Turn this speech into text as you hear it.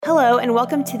Hello, and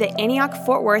welcome to the Antioch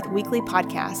Fort Worth Weekly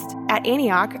Podcast. At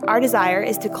Antioch, our desire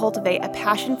is to cultivate a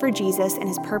passion for Jesus and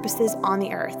his purposes on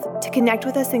the earth. To connect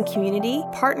with us in community,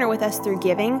 partner with us through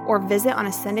giving, or visit on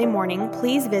a Sunday morning,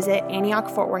 please visit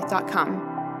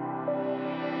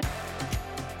AntiochFortWorth.com.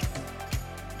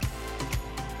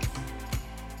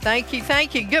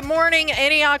 Thank you. Good morning,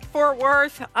 Antioch Fort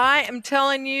Worth. I am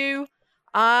telling you,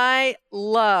 I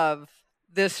love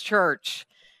this church.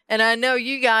 And I know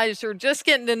you guys are just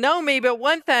getting to know me, but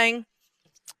one thing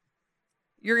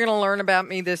you're going to learn about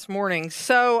me this morning.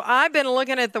 So I've been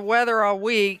looking at the weather all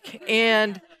week,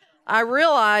 and I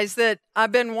realized that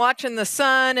I've been watching the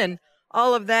sun and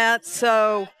all of that.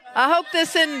 So I hope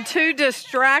this isn't too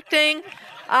distracting.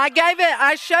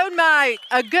 I showed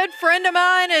a good friend of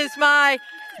mine is my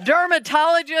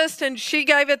dermatologist, and she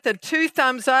gave it the 2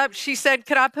 thumbs up. She said,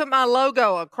 could I put my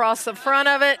logo across the front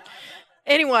of it?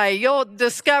 Anyway, you'll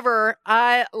discover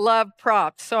I love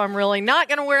props, so I'm really not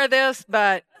going to wear this,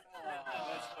 but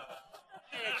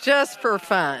just for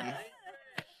fun.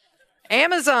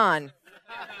 Amazon,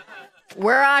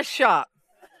 where I shop.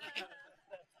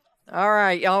 All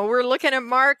right, y'all, we're looking at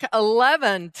Mark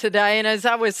 11 today, and as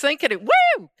I was thinking,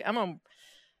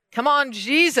 come on,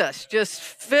 Jesus, just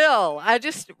fill.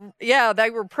 They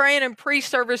were praying in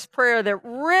pre-service prayer that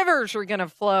rivers are going to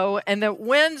flow and that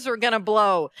winds are going to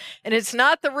blow. And it's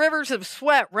not the rivers of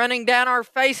sweat running down our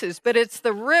faces, but it's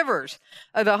the rivers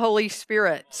of the Holy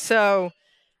Spirit. So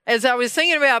as I was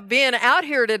thinking about being out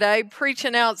here today,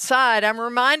 preaching outside, I'm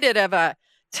reminded of a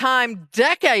time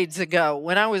decades ago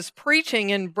when I was preaching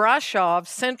in Brașov,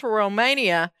 central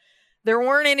Romania. There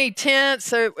weren't any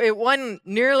tents. It wasn't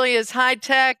nearly as high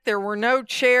tech. There were no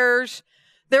chairs.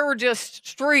 There were just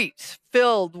streets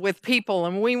filled with people.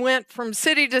 And we went from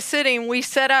city to city and we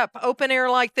set up open air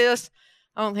like this.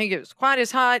 I don't think it was quite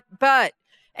as hot,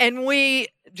 and we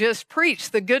just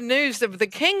preached the good news of the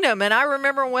kingdom. And I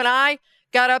remember when I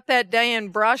got up that day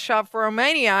in Brașov,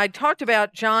 Romania, I talked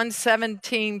about John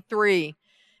 17:3.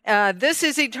 This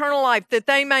is eternal life, that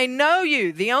they may know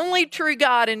you, the only true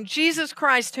God, and Jesus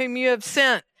Christ whom you have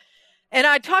sent. And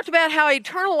I talked about how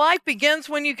eternal life begins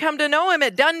when you come to know him.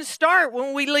 It doesn't start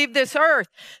when we leave this earth,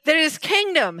 that his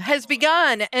kingdom has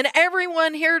begun, and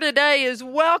everyone here today is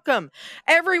welcome.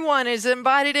 Everyone is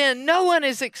invited in. No one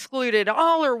is excluded.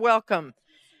 All are welcome.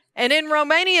 And in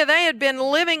Romania, they had been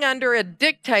living under a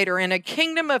dictator in a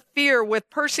kingdom of fear with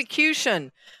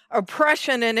persecution,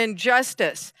 oppression, and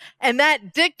injustice. And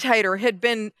that dictator had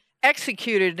been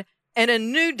executed and a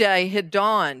new day had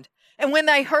dawned. And when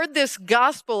they heard this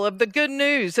gospel of the good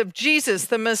news of Jesus,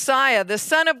 the Messiah, the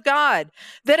Son of God,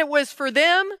 that it was for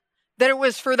them, that it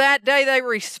was for that day, they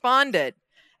responded.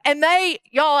 And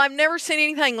I've never seen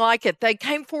anything like it. They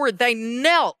came forward, they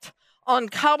knelt on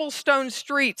cobblestone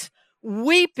streets,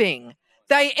 weeping.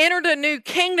 They entered a new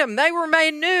kingdom. They were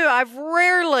made new.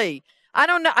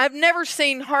 I've never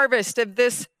seen harvest of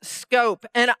this scope,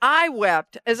 and I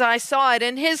wept as I saw it,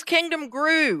 and his kingdom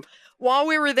grew while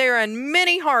we were there in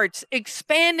many hearts,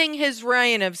 expanding his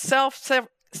reign of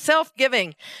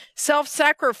self-giving,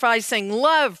 self-sacrificing,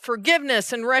 love,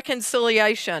 forgiveness, and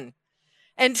reconciliation.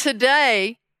 And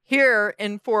today, here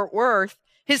in Fort Worth,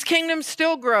 his kingdom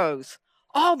still grows,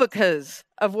 all because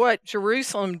of what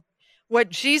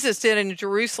Jesus did in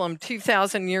Jerusalem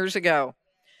 2,000 years ago.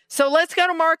 So let's go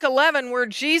to Mark 11, where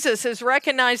Jesus is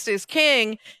recognized as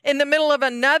king in the middle of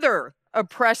another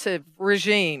oppressive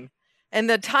regime. And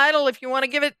the title, if you want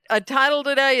to give it a title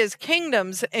today, is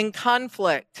Kingdoms in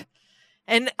Conflict.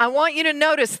 And I want you to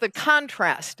notice the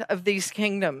contrast of these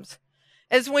kingdoms.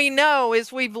 As we know,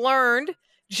 as we've learned,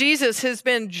 Jesus has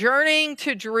been journeying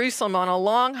to Jerusalem on a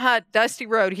long, hot, dusty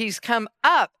road. He's come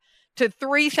up to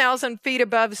 3,000 feet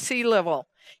above sea level.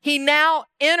 He now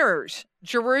enters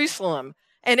Jerusalem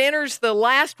and enters the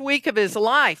last week of his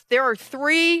life. There are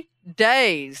 3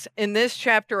 days in this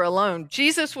chapter alone.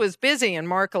 Jesus was busy in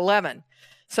Mark 11.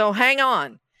 So hang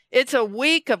on. It's a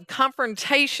week of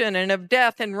confrontation and of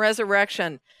death and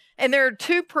resurrection. And there are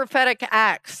 2 prophetic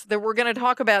acts that we're going to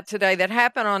talk about today that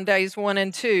happen on days 1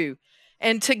 and 2.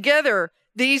 And together,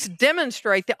 these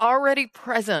demonstrate the already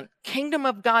present kingdom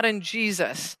of God in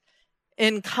Jesus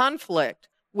in conflict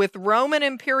with Roman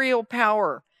imperial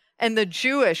power and the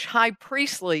Jewish high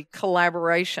priestly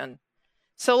collaboration.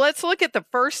 So let's look at the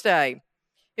first day.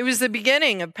 It was the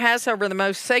beginning of Passover, the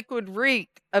most sacred week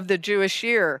of the Jewish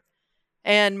year.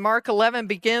 And Mark 11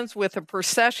 begins with a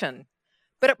procession.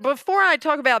 But before I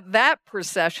talk about that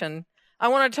procession, I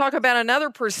want to talk about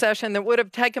another procession that would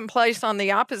have taken place on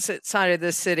the opposite side of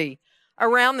the city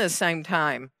around the same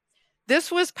time.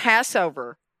 This was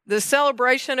Passover, the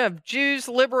celebration of Jews'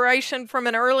 liberation from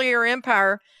an earlier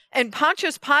empire And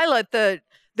Pontius Pilate, the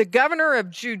governor of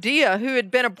Judea, who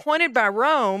had been appointed by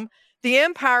Rome, the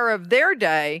empire of their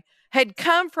day, had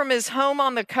come from his home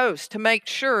on the coast to make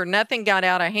sure nothing got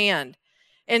out of hand.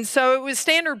 And so it was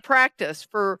standard practice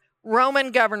for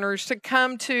Roman governors to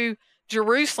come to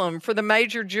Jerusalem for the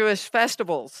major Jewish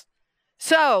festivals.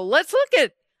 So let's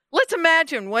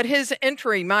imagine what his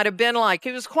entry might have been like.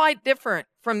 It was quite different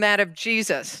from that of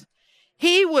Jesus.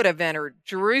 He would have entered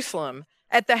Jerusalem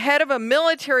at the head of a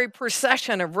military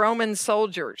procession of Roman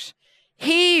soldiers.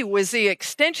 He was the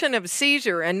extension of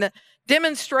Caesar and the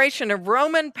demonstration of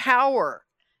Roman power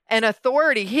and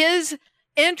authority. His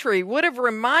entry would have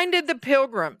reminded the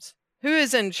pilgrims who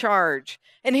is in charge,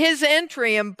 and his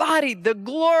entry embodied the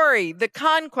glory, the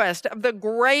conquest of the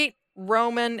great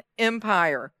Roman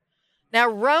Empire. Now,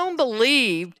 Rome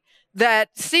believed that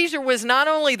Caesar was not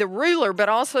only the ruler, but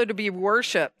also to be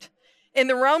worshiped. In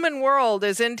the Roman world,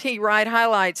 as N.T. Wright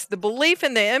highlights, the belief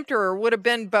in the emperor would have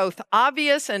been both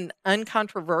obvious and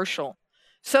uncontroversial.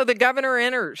 So the governor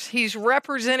enters. He's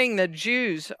representing the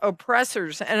Jews,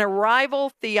 oppressors, and a rival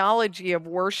theology of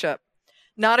worship,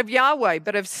 not of Yahweh,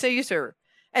 but of Caesar.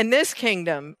 And this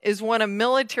kingdom is one of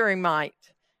military might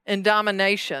and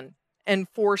domination and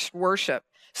forced worship.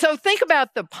 So think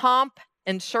about the pomp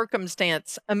and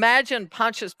circumstance. Imagine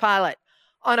Pontius Pilate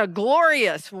on a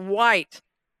glorious white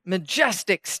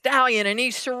majestic stallion, and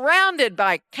he's surrounded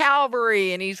by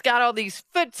cavalry, and he's got all these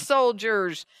foot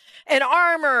soldiers and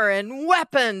armor and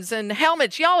weapons and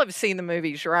helmets. Y'all have seen the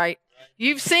movies, right?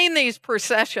 You've seen these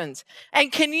processions.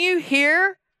 And can you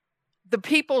hear the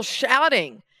people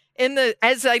shouting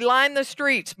as they line the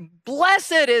streets?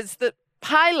 Blessed is the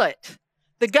Pilate,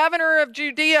 the governor of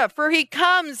Judea, for he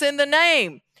comes in the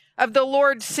name of the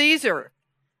Lord Caesar.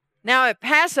 Now, at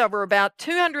Passover, about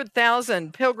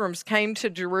 200,000 pilgrims came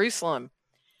to Jerusalem.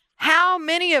 How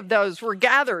many of those were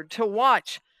gathered to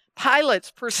watch Pilate's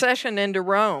procession into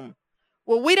Rome?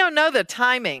 Well, we don't know the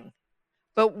timing,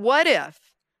 but what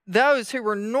if those who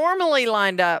were normally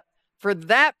lined up for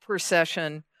that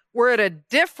procession were at a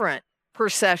different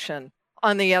procession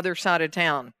on the other side of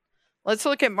town? Let's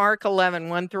look at Mark 11,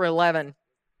 1 through 11.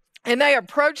 And they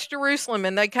approached Jerusalem,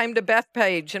 and they came to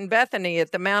Bethphage and Bethany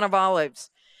at the Mount of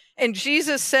Olives. And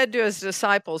Jesus said to his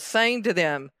disciples, saying to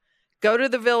them, go to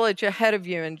the village ahead of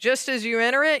you, and just as you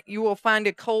enter it, you will find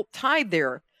a colt tied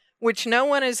there, which no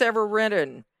one has ever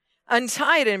ridden.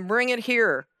 Untie it and bring it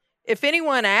here. If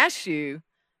anyone asks you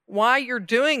why you're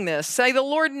doing this, say the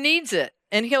Lord needs it,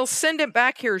 and he'll send it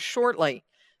back here shortly.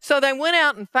 So they went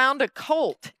out and found a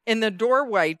colt in the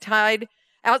doorway, tied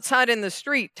outside in the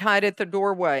street, tied at the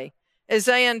doorway. As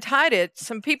they untied it,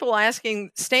 some people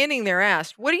standing there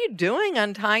asked, what are you doing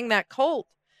untying that colt?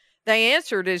 They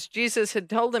answered as Jesus had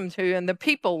told them to, and the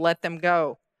people let them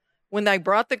go. When they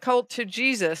brought the colt to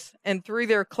Jesus and threw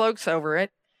their cloaks over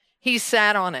it, he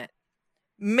sat on it.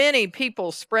 Many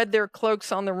people spread their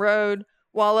cloaks on the road,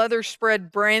 while others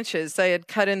spread branches they had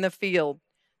cut in the field.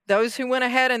 Those who went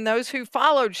ahead and those who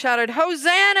followed shouted,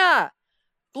 Hosanna!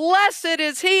 Blessed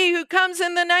is he who comes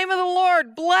in the name of the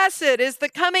Lord. Blessed is the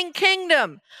coming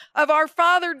kingdom of our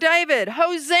father David.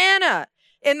 Hosanna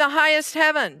in the highest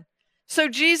heaven. So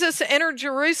Jesus entered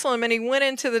Jerusalem and he went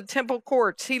into the temple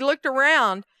courts. He looked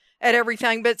around at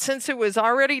everything, but since it was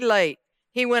already late,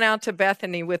 he went out to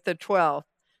Bethany with the 12.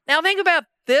 Now think about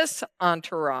this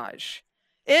entourage.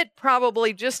 It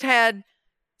probably just had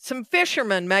some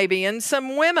fishermen maybe and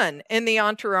some women in the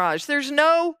entourage. There's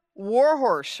no war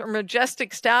horse or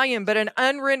majestic stallion, but an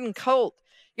unridden colt.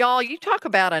 Y'all, you talk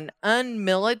about an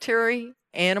unmilitary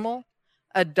animal,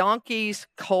 a donkey's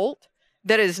colt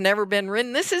that has never been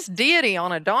ridden. This is deity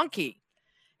on a donkey.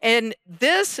 And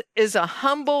this is a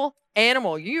humble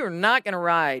animal. You are not going to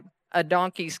ride a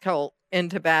donkey's colt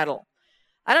into battle.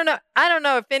 I don't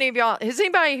know if any of y'all, has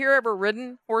anybody here ever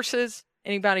ridden horses?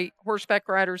 Anybody horseback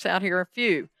riders out here? A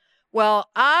few. Well,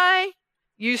 I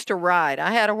used to ride.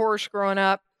 I had a horse growing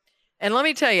up. And let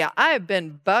me tell you, I have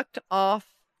been bucked off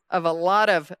of a lot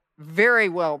of very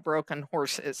well broken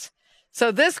horses.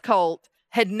 So this colt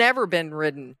had never been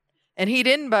ridden, and he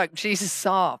didn't buck Jesus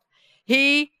off.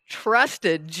 He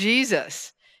trusted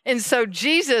Jesus. And so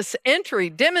Jesus' entry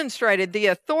demonstrated the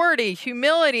authority,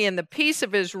 humility, and the peace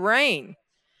of his reign.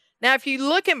 Now, if you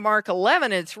look at Mark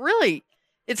 11,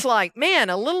 it's like, man,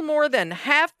 a little more than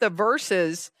half the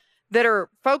verses that are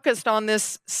focused on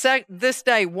this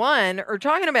day one are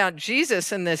talking about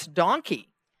Jesus and this donkey.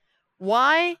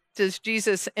 Why does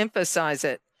Jesus emphasize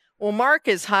it? Well, Mark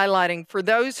is highlighting for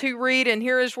those who read and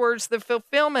hear his words, the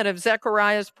fulfillment of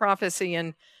Zechariah's prophecy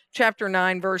in chapter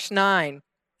 9, verse 9,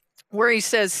 where he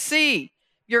says, see,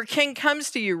 your king comes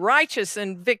to you righteous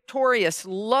and victorious,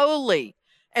 lowly,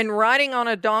 and riding on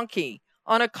a donkey,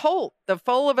 on a colt, the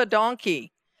foal of a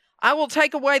donkey. I will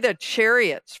take away the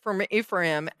chariots from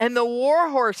Ephraim and the war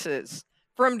horses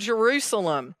from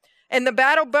Jerusalem, and the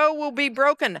battle bow will be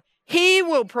broken. He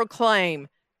will proclaim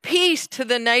peace to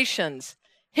the nations.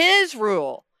 His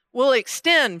rule will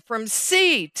extend from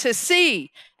sea to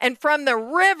sea and from the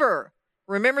river.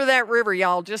 Remember that river,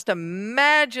 y'all. Just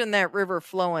imagine that river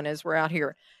flowing as we're out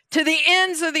here to the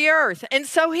ends of the earth. And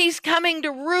so he's coming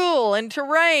to rule and to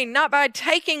reign, not by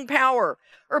taking power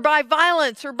or by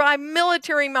violence or by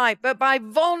military might, but by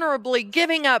vulnerably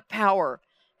giving up power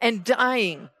and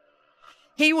dying.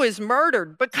 He was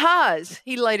murdered because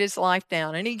he laid his life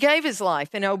down and he gave his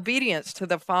life in obedience to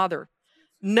the Father.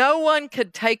 No one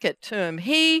could take it to him.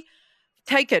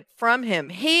 Take it from him.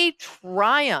 He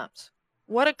triumphs.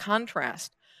 What a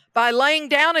contrast. By laying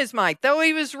down his might, though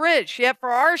he was rich, yet for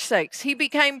our sakes he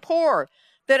became poor,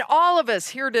 that all of us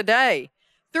here today,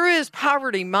 through his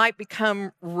poverty, might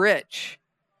become rich.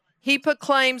 He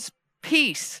proclaims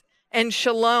peace and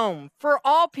shalom for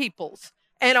all peoples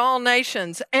and all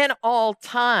nations and all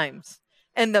times,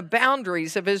 and the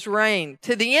boundaries of his reign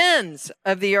to the ends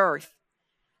of the earth.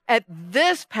 At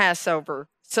this Passover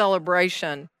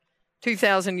celebration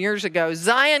 2,000 years ago,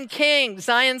 Zion's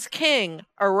king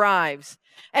arrives,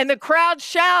 and the crowd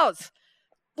shouts,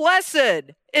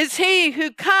 "Blessed is he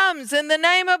who comes in the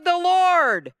name of the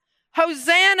Lord.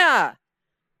 Hosanna."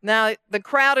 Now, the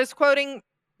crowd is quoting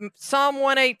Psalm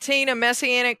 118, a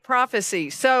messianic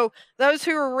prophecy. So those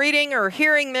who are reading or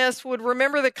hearing this would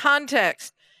remember the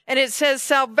context. And it says,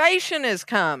 salvation has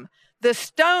come. The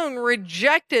stone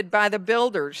rejected by the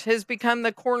builders has become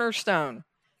the cornerstone.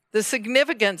 The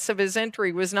significance of his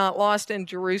entry was not lost in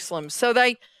Jerusalem. So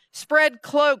they spread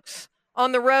cloaks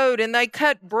on the road and they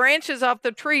cut branches off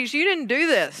the trees. You didn't do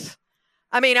this.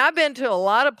 I mean, I've been to a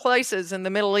lot of places in the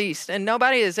Middle East and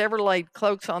nobody has ever laid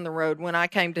cloaks on the road when I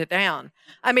came to town.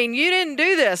 I mean, you didn't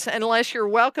do this unless you're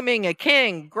welcoming a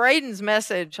king. Graydon's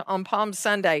message on Palm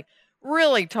Sunday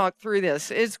really talked through this.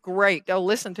 It's great. Go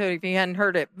listen to it if you hadn't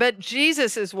heard it. But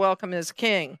Jesus is welcome as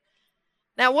king.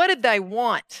 Now, what did they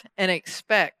want and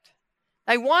expect?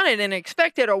 They wanted and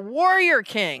expected a warrior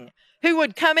king who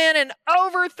would come in and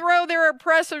overthrow their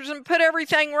oppressors and put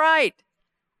everything right.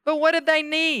 But what did they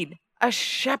need? A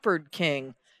shepherd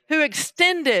king who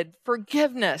extended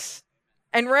forgiveness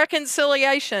and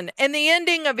reconciliation and the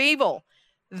ending of evil.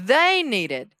 They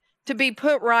needed to be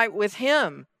put right with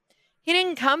him. He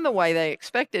didn't come the way they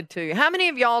expected to. How many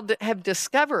of y'all have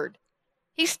discovered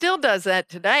he still does that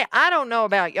today? I don't know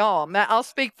about y'all. I'll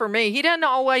speak for me. He doesn't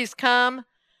always come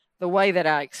the way that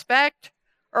I expect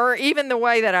or even the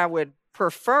way that I would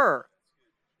prefer.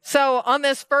 So on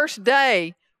this first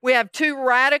day, we have two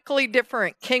radically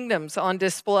different kingdoms on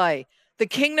display. The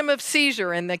kingdom of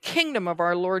Caesar and the kingdom of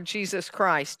our Lord Jesus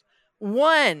Christ.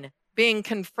 One being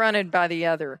confronted by the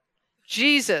other.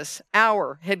 Jesus'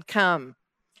 hour had come.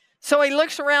 So he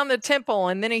looks around the temple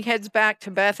and then he heads back to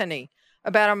Bethany,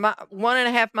 about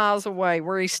 1.5 miles away,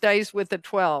 where he stays with the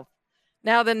 12.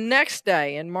 Now the next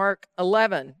day in Mark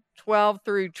 11, 12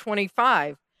 through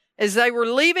 25, as they were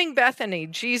leaving Bethany,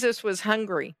 Jesus was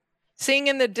hungry. Seeing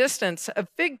in the distance a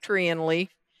fig tree in leaf,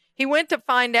 he went to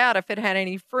find out if it had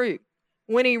any fruit.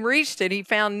 When he reached it, he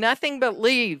found nothing but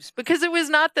leaves, because it was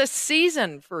not the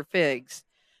season for figs.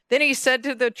 Then he said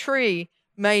to the tree,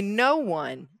 "May no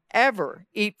one ever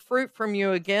eat fruit from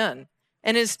you again."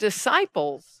 And his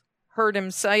disciples heard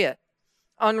him say it.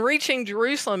 On reaching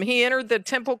Jerusalem, he entered the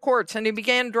temple courts and he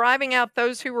began driving out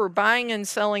those who were buying and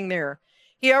selling there.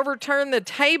 He overturned the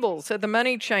tables of the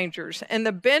money changers and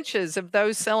the benches of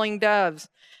those selling doves.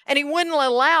 And he wouldn't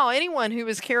allow anyone who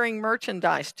was carrying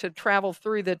merchandise to travel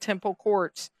through the temple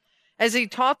courts. As he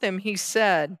taught them, he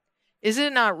said, "Is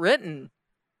it not written,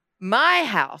 'My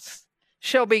house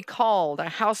shall be called a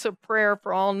house of prayer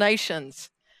for all nations'?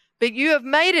 But you have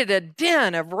made it a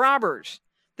den of robbers."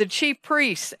 The chief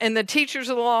priests and the teachers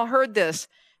of the law heard this,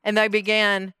 and they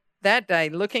began that day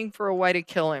looking for a way to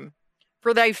kill him.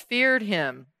 For they feared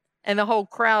him, and the whole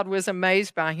crowd was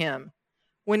amazed by him.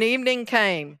 When evening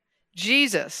came,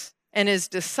 Jesus and his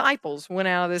disciples went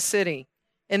out of the city.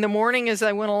 In the morning, as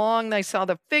they went along, they saw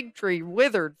the fig tree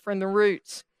withered from the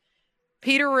roots.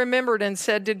 Peter remembered and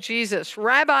said to Jesus,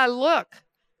 "Rabbi, look,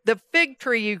 the fig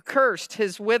tree you cursed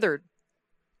has withered."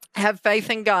 "Have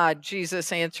faith in God,"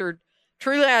 Jesus answered.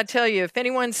 "Truly I tell you, if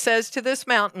anyone says to this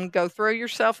mountain, 'Go throw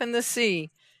yourself in the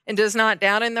sea,' and does not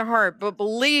doubt in their heart, but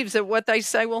believes that what they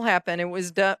say will happen,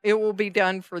 it will be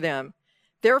done for them.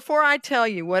 Therefore I tell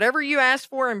you, whatever you ask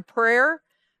for in prayer,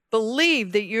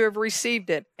 believe that you have received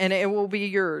it, and it will be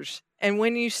yours. And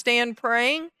when you stand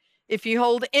praying, if you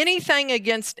hold anything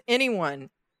against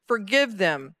anyone, forgive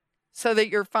them so that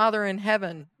your Father in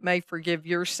heaven may forgive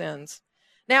your sins.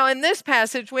 Now, in this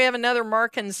passage, we have another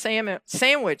Markan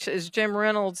sandwich, as Jim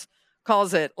Reynolds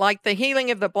calls it, like the healing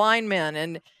of the blind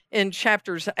men in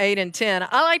chapters 8 and 10.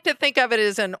 I like to think of it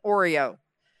as an Oreo.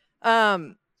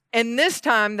 And this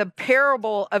time, the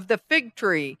parable of the fig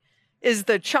tree is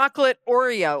the chocolate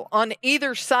Oreo on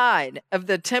either side of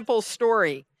the temple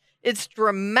story. It's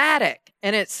dramatic,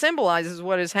 and it symbolizes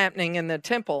what is happening in the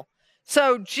temple.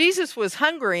 So Jesus was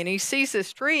hungry, and he sees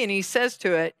this tree, and he says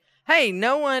to it, hey,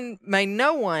 no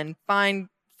one find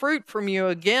fruit from you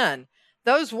again.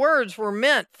 Those words were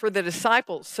meant for the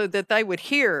disciples so that they would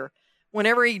hear.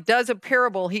 Whenever he does a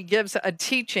parable, he gives a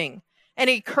teaching, and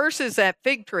he curses that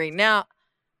fig tree. Now,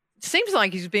 it seems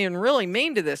like he's being really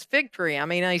mean to this fig tree. I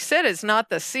mean, he said it's not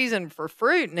the season for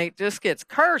fruit, and it just gets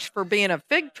cursed for being a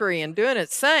fig tree and doing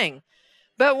its thing.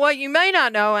 But what you may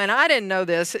not know, and I didn't know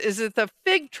this, is that the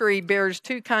fig tree bears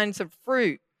two kinds of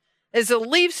fruit. As the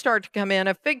leaves start to come in,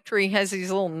 a fig tree has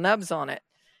these little nubs on it,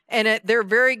 and they're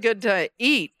very good to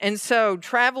eat. And so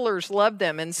travelers love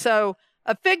them. And so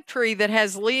a fig tree that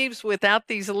has leaves without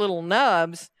these little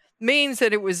nubs means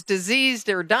that it was diseased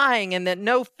or dying and that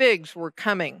no figs were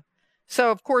coming.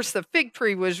 So, of course, the fig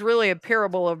tree was really a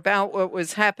parable about what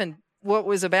was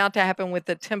about to happen with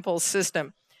the temple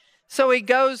system. So he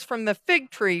goes from the fig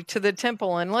tree to the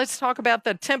temple. And let's talk about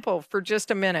the temple for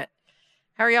just a minute.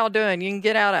 How are y'all doing? You can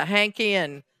get out a hanky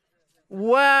and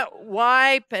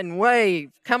wipe and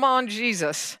wave. Come on,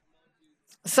 Jesus.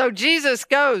 So Jesus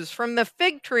goes from the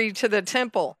fig tree to the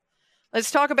temple.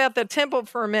 Let's talk about the temple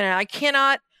for a minute. I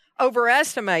cannot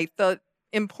overestimate the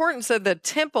importance of the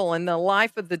temple in the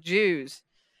life of the Jews.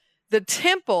 The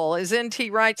temple, as N.T.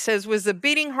 Wright says, was the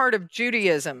beating heart of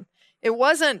Judaism. It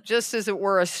wasn't just, as it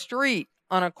were, a street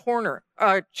on a corner,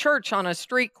 a church on a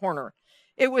street corner.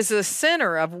 It was the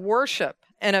center of worship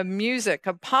and of music,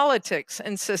 of politics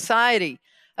and society,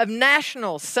 of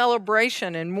national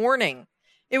celebration and mourning.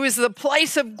 It was the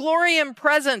place of glory and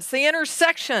presence, the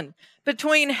intersection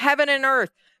between heaven and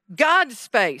earth, God's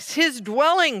space, his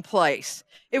dwelling place.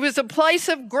 It was a place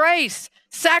of grace.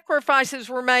 Sacrifices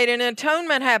were made and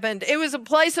atonement happened. It was a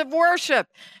place of worship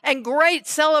and great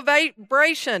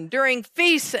celebration during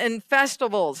feasts and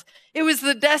festivals. It was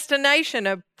the destination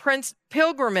of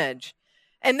pilgrimage.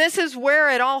 And this is where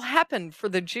it all happened for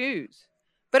the Jews.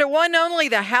 But it wasn't only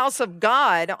the house of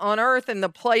God on earth and the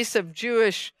place of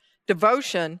Jewish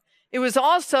devotion. It was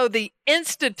also the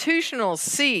institutional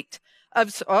seat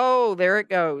of, there it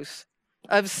goes,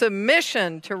 of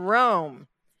submission to Rome.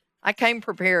 I came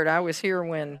prepared. I was here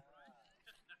when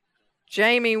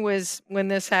when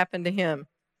this happened to him.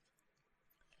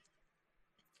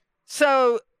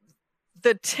 So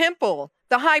the temple,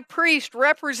 the high priest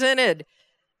represented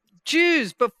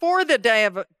Jews before the Day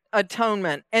of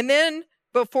Atonement, and then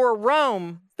before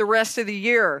Rome the rest of the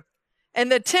year.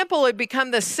 And the temple had become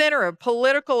the center of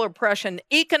political oppression,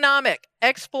 economic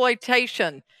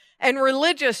exploitation, and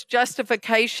religious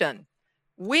justification.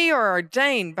 We are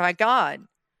ordained by God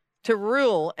to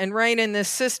rule and reign in this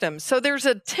system. So there's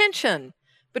a tension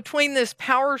between this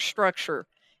power structure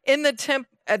in the temple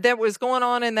that was going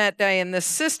on in that day and the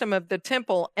system of the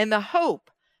temple and the hope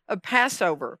of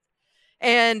Passover.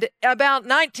 And about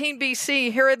 19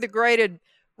 BC, Herod the Great had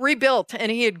rebuilt,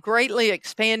 and he had greatly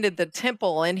expanded the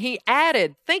temple. And he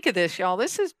added, think of this, y'all,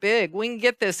 this is big. We can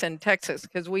get this in Texas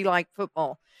because we like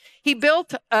football. He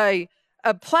built a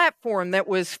platform that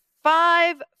was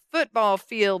 5 football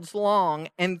fields long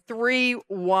and 3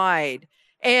 wide.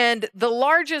 And the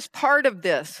largest part of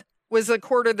this was the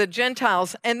court of the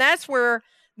Gentiles. And that's where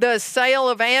the sale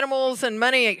of animals and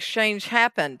money exchange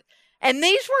happened. And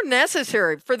these were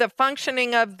necessary for the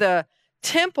functioning of the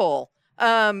temple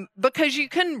because you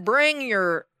couldn't bring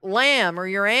your lamb or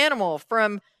your animal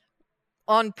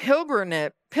on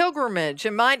pilgrimage.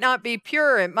 It might not be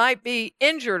pure. It might be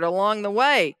injured along the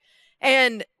way.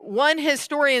 And one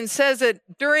historian says that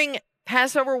during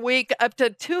Passover week, up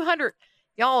to 200,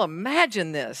 y'all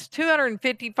imagine this,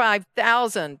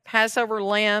 255,000 Passover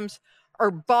lambs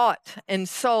are bought and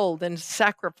sold and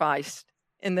sacrificed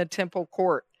in the temple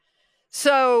court.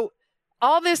 So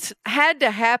all this had to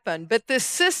happen, but this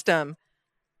system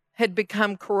had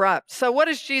become corrupt. So what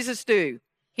does Jesus do?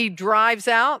 He drives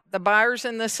out the buyers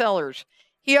and the sellers.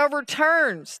 He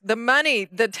overturns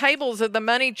the tables of the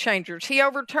money changers. He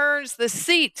overturns the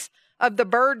seats of the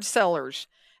bird sellers.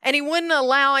 And he wouldn't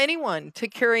allow anyone to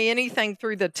carry anything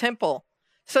through the temple.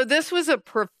 So this was a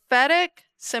prophetic,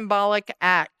 symbolic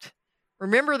act.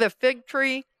 Remember the fig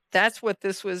tree? That's what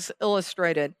this was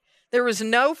illustrated. There was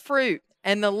no fruit,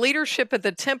 and the leadership of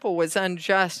the temple was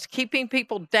unjust, keeping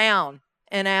people down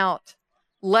and out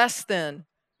less than,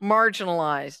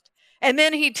 marginalized. And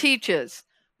then he teaches,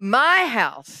 my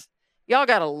house, y'all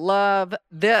got to love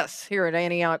this here at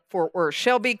Antioch Fort Worth,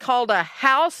 shall be called a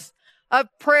house of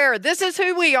prayer. This is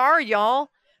who we are, y'all,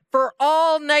 for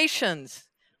all nations.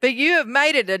 But you have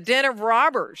made it a den of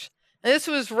robbers. This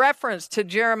was referenced to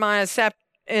Jeremiah,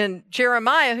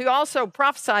 who also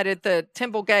prophesied at the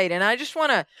temple gate. And I just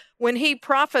want to, when he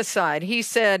prophesied, he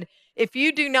said, if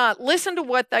you do not listen to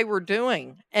what they were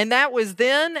doing, and that was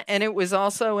then, and it was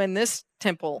also in this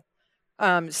temple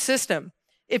system,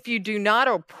 if you do not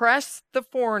oppress the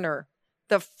foreigner,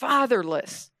 the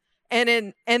fatherless,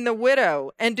 and the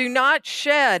widow, and do not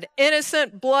shed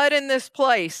innocent blood in this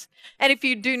place, and if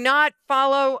you do not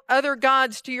follow other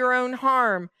gods to your own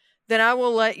harm, then I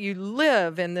will let you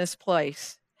live in this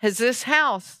place. Has this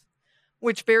house,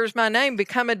 which bears my name,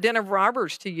 become a den of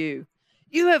robbers to you?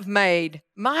 You have made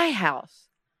my house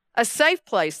a safe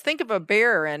place. Think of a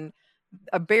bear and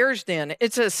a bear's den.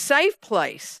 It's a safe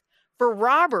place for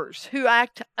robbers who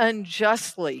act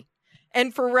unjustly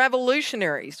and for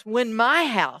revolutionaries. When my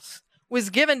house was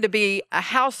given to be a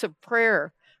house of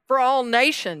prayer for all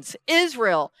nations,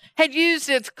 Israel had used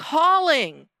its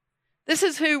calling. This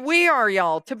is who we are,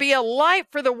 y'all, to be a light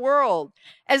for the world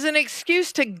as an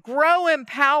excuse to grow in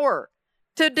power,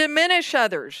 to diminish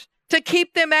others, to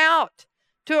keep them out,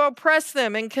 to oppress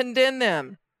them and condemn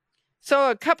them. So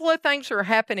a couple of things are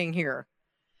happening here.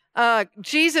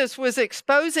 Jesus was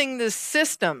exposing the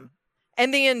system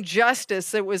and the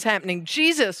injustice that was happening.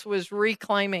 Jesus was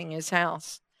reclaiming his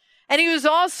house. And he was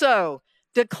also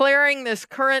declaring this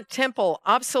current temple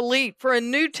obsolete, for a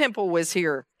new temple was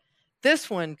here.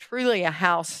 This one, truly a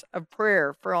house of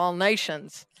prayer for all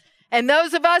nations. And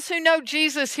those of us who know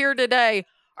Jesus here today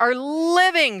are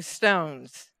living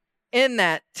stones in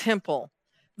that temple.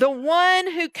 The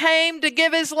one who came to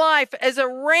give his life as a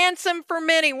ransom for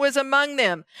many was among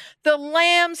them. The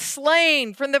lamb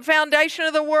slain from the foundation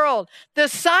of the world. The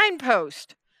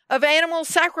signpost of animal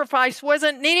sacrifice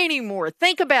wasn't needed anymore.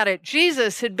 Think about it.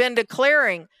 Jesus had been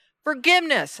declaring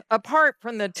forgiveness apart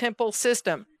from the temple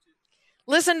system.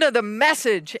 Listen to the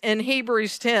message in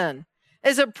Hebrews 10.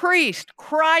 As a priest,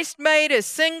 Christ made a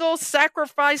single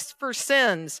sacrifice for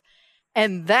sins,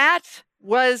 and that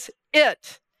was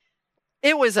it.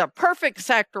 It was a perfect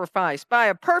sacrifice by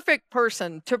a perfect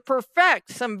person to perfect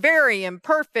some very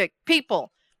imperfect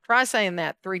people. Try saying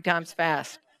that 3 times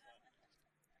fast.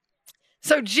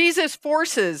 So Jesus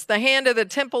forces the hand of the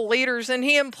temple leaders, and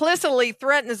he implicitly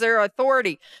threatens their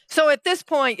authority. So at this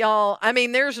point, y'all,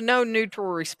 there's no neutral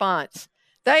response.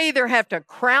 They either have to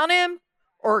crown him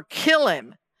or kill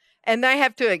him, and they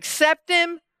have to accept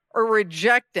him or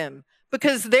reject him,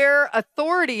 because their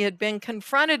authority had been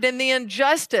confronted and the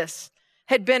injustice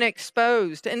had been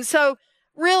exposed. And so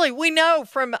really we know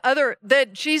from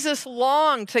that Jesus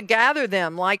longed to gather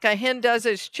them like a hen does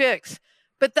its chicks,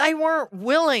 but they weren't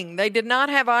willing. They did not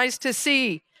have eyes to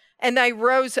see, and they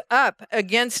rose up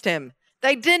against him.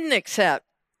 They didn't accept,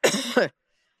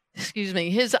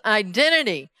 his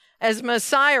identity as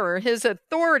Messiah or his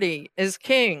authority as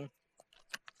king.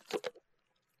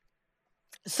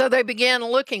 So they began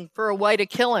looking for a way to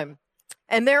kill him,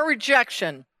 and their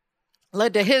rejection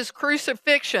led to his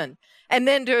crucifixion and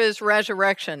then to his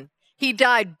resurrection. He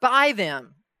died by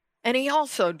them, and he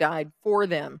also died for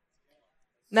them.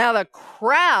 Now the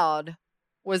crowd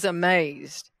was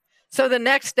amazed. So the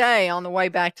next day on the way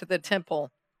back to the temple,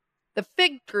 the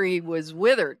fig tree was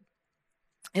withered.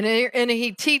 And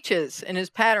he teaches in his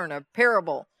pattern of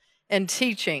parable and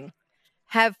teaching,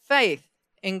 have faith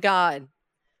in God.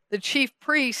 The chief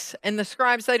priests and the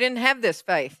scribes, they didn't have this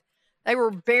faith. They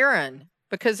were barren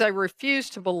because they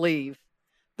refused to believe.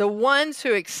 The ones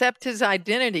who accept his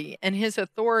identity and his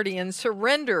authority and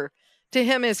surrender to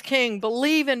him as king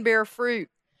believe and bear fruit.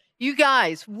 You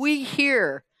guys, we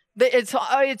hear that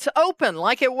it's open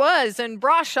like it was in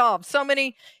Brasov so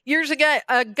many years ago.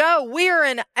 We are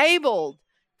enabled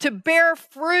to bear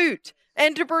fruit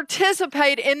and to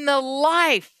participate in the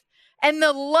life and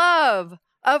the love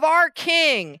of our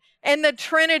King and the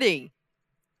Trinity.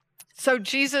 So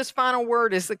Jesus' final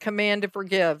word is the command to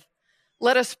forgive.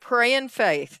 Let us pray in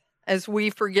faith as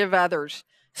we forgive others.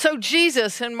 So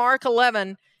Jesus in Mark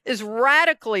 11 is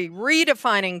radically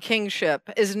redefining kingship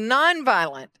as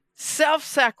nonviolent,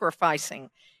 self-sacrificing,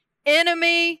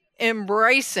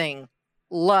 enemy-embracing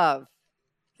love.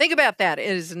 Think about that. It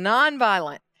is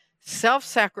nonviolent,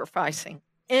 self-sacrificing,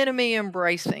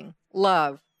 enemy-embracing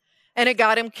love. And it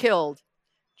got him killed.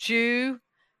 Jew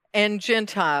and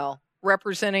Gentile,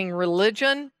 representing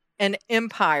religion and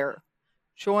empire,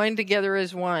 joined together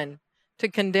as one to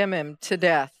condemn him to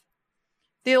death.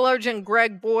 Theologian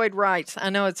Greg Boyd writes, I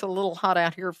know it's a little hot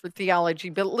out here for theology,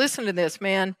 but listen to this,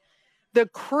 man. The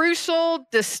crucial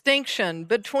distinction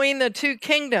between the two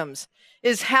kingdoms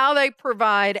is how they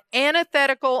provide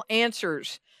antithetical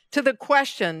answers to the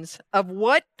questions of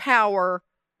what power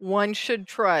one should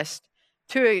trust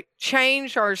to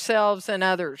change ourselves and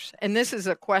others. And this is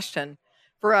a question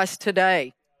for us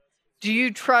today. Do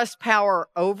you trust power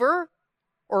over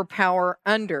or power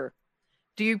under?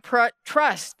 Do you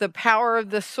trust the power of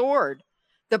the sword,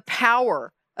 the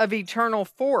power of eternal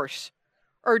force?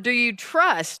 Or do you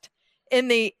trust in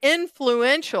the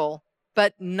influential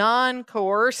but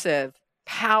non-coercive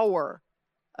power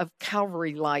of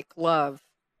Calvary-like love?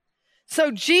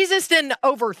 So Jesus didn't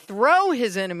overthrow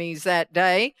his enemies that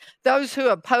day, those who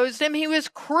opposed him. He was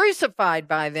crucified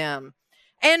by them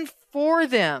and for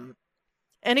them.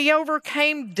 And he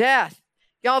overcame death.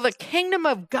 Y'all, the kingdom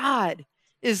of God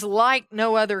is like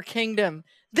no other kingdom.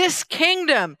 This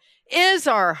kingdom is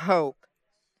our hope.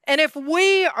 And if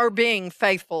we are being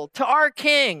faithful to our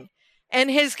King and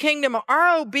his kingdom,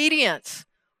 our obedience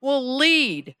will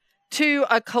lead to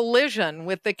a collision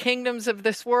with the kingdoms of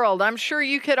this world. I'm sure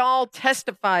you could all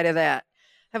testify to that.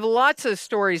 I have lots of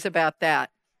stories about that.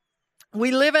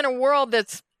 We live in a world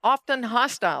that's often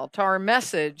hostile to our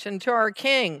message and to our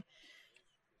King,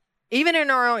 even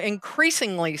in our own,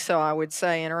 increasingly so, I would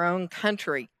say, in our own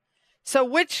country. So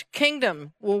which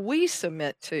kingdom will we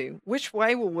submit to? Which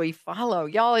way will we follow?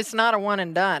 Y'all, it's not a one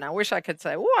and done. I wish I could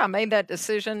say, oh, I made that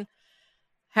decision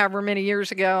however many years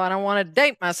ago. I don't want to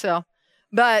date myself.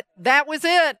 But that was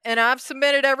it, and I've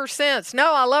submitted ever since.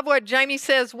 No, I love what Jamie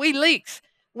says. We leak.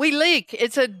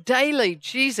 It's a daily,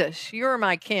 Jesus, you're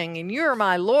my King, and you're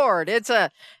my Lord. It's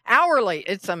a hourly,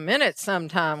 it's a minute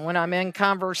sometime when I'm in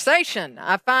conversation.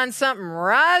 I find something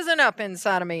rising up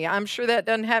inside of me. I'm sure that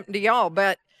doesn't happen to y'all,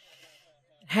 but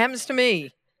it happens to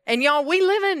me. And y'all, we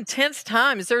live in tense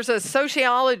times. There's a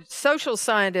social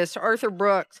scientist, Arthur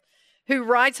Brooks, who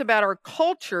writes about our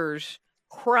culture's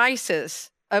crisis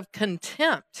of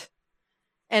contempt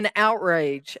and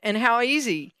outrage and how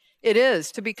easy it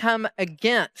is to become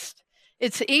against.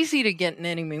 It's easy to get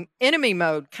in enemy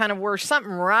mode, kind of where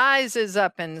something rises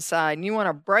up inside and you want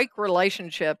to break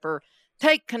relationship or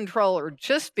take control or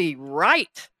just be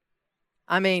right.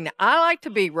 I mean, I like to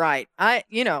be right.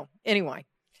 Anyway.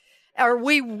 Are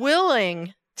we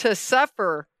willing to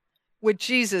suffer with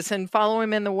Jesus and follow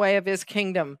him in the way of his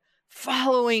kingdom?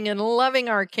 Following and loving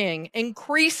our King,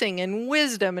 increasing in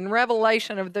wisdom and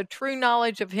revelation of the true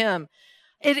knowledge of him.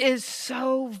 It is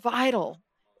so vital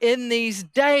in these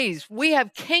days. We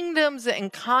have kingdoms in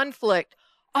conflict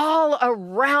all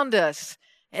around us.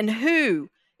 And who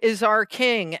is our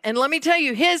King? And let me tell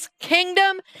you, his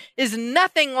kingdom is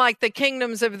nothing like the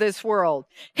kingdoms of this world.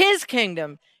 His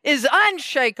kingdom is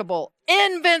unshakable,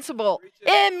 invincible,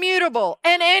 immutable,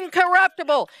 and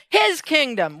incorruptible. His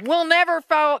kingdom will never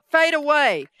fade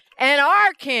away. And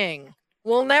our King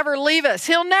will never leave us.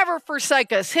 He'll never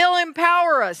forsake us. He'll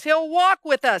empower us. He'll walk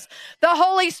with us. The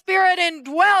Holy Spirit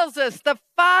indwells us. The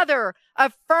Father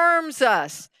affirms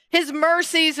us. His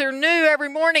mercies are new every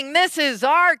morning. This is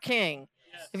our King.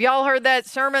 Have y'all heard that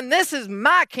sermon? This is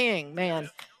my King, man.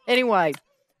 Anyway,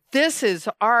 this is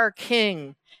our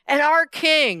King. And our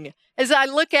King, as I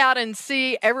look out and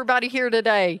see everybody here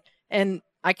today, and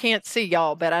I can't see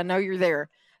y'all, but I know you're there.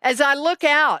 As I look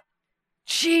out,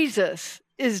 Jesus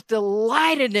is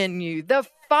delighted in you. The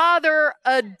Father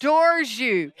adores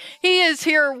you. He is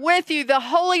here with you. The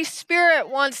Holy Spirit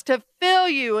wants to fill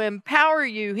you, empower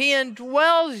you. He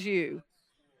indwells you.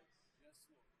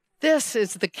 This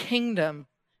is the kingdom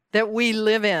that we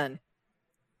live in.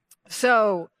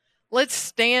 So let's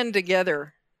stand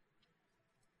together.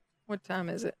 What time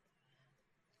is it?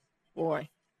 Boy.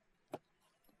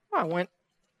 Oh, I went.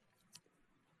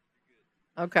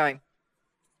 Okay.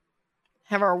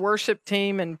 Have our worship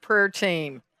team and prayer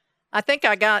team. I think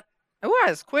I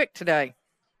was quick today.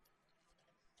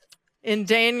 In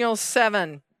Daniel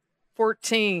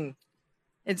 7:14,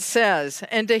 it says,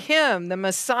 and to him, the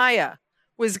Messiah,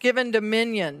 was given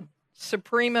dominion,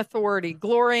 supreme authority,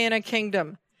 glory, and a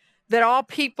kingdom, that all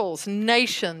peoples,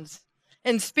 nations,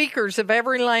 and speakers of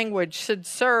every language should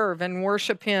serve and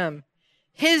worship him.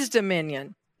 His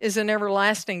dominion is an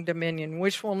everlasting dominion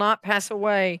which will not pass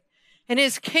away, and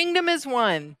his kingdom is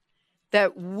one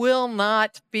that will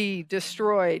not be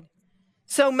destroyed.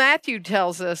 So Matthew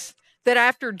tells us that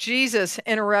after Jesus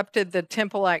interrupted the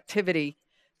temple activity,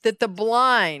 that the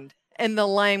blind and the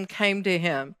lame came to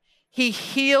him. He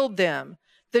healed them.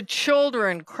 The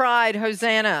children cried,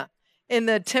 Hosanna, in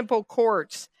the temple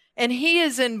courts. And he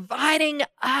is inviting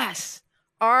us.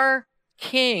 Our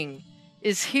King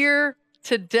is here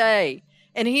today.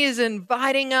 And He is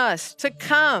inviting us to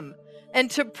come and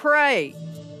to pray.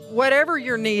 Whatever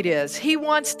your need is, He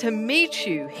wants to meet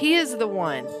you. He is the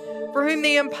one for whom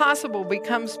the impossible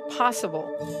becomes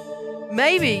possible.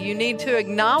 Maybe you need to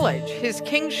acknowledge His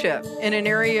kingship in an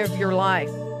area of your life.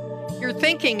 You're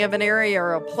thinking of an area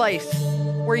or a place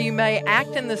where you may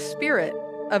act in the spirit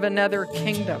of another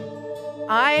kingdom.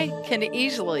 I can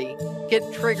easily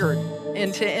get triggered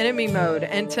into enemy mode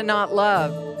and to not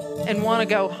love and want to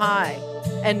go high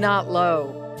and not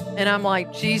low. And I'm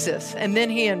like, Jesus. And then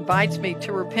He invites me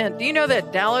to repent. Do you know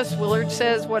that Dallas Willard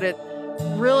says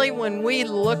when we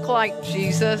look like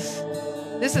Jesus,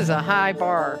 this is a high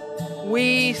bar.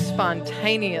 We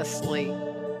spontaneously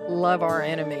love our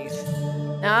enemies.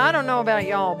 Now, I don't know about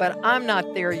y'all, but I'm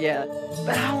not there yet.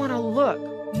 But I want to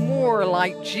look more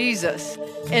like Jesus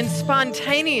and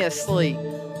spontaneously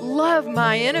love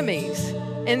my enemies.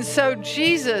 And so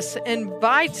Jesus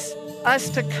invites us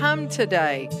to come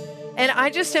today. And I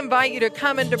just invite you to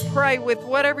come and to pray with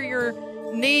whatever your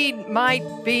need might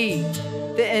be,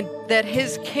 that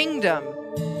His kingdom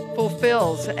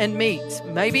fulfills and meets.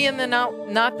 Maybe in the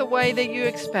not the way that you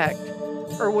expect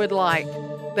or would like,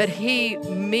 but He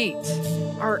meets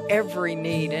our every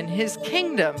need, and His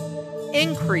kingdom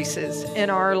increases in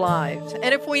our lives.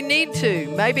 And if we need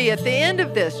to, maybe at the end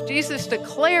of this, Jesus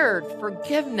declared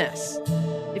forgiveness.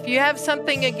 If you have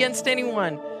something against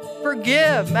anyone,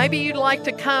 forgive. Maybe you'd like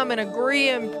to come and agree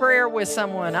in prayer with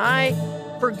someone. I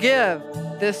forgive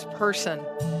this person.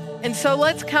 And so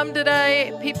let's come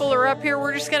today. People are up here.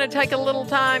 We're just going to take a little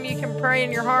time. You can pray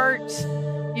in your hearts.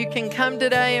 You can come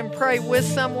today and pray with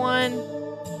someone,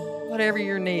 whatever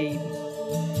your need.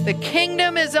 The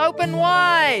kingdom is open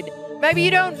wide. Maybe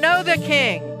you don't know the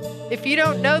King. If you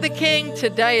don't know the King,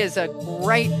 today is a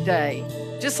great day.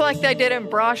 Just like they did in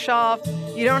Brasov,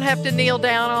 you don't have to kneel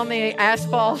down on the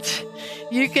asphalt.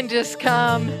 You can just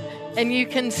come and you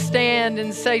can stand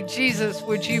and say, Jesus,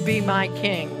 would you be my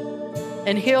King?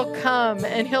 And He'll come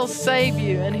and He'll save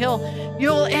you, and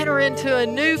you'll enter into a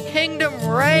new kingdom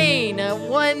reign,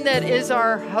 one that is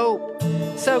our hope.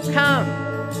 So come,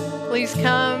 please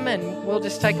come, and we'll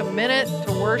just take a minute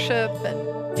to worship.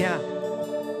 And yeah.